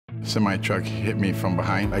Semi-truck hit me from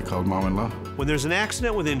behind. I called Malman Law. When there's an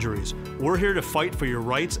accident with injuries, we're here to fight for your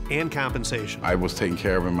rights and compensation. I was taken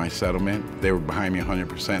care of in my settlement. They were behind me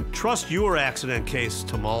 100%. Trust your accident case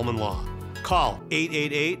to Malman Law. Call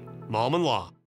 888-MALMAN Law.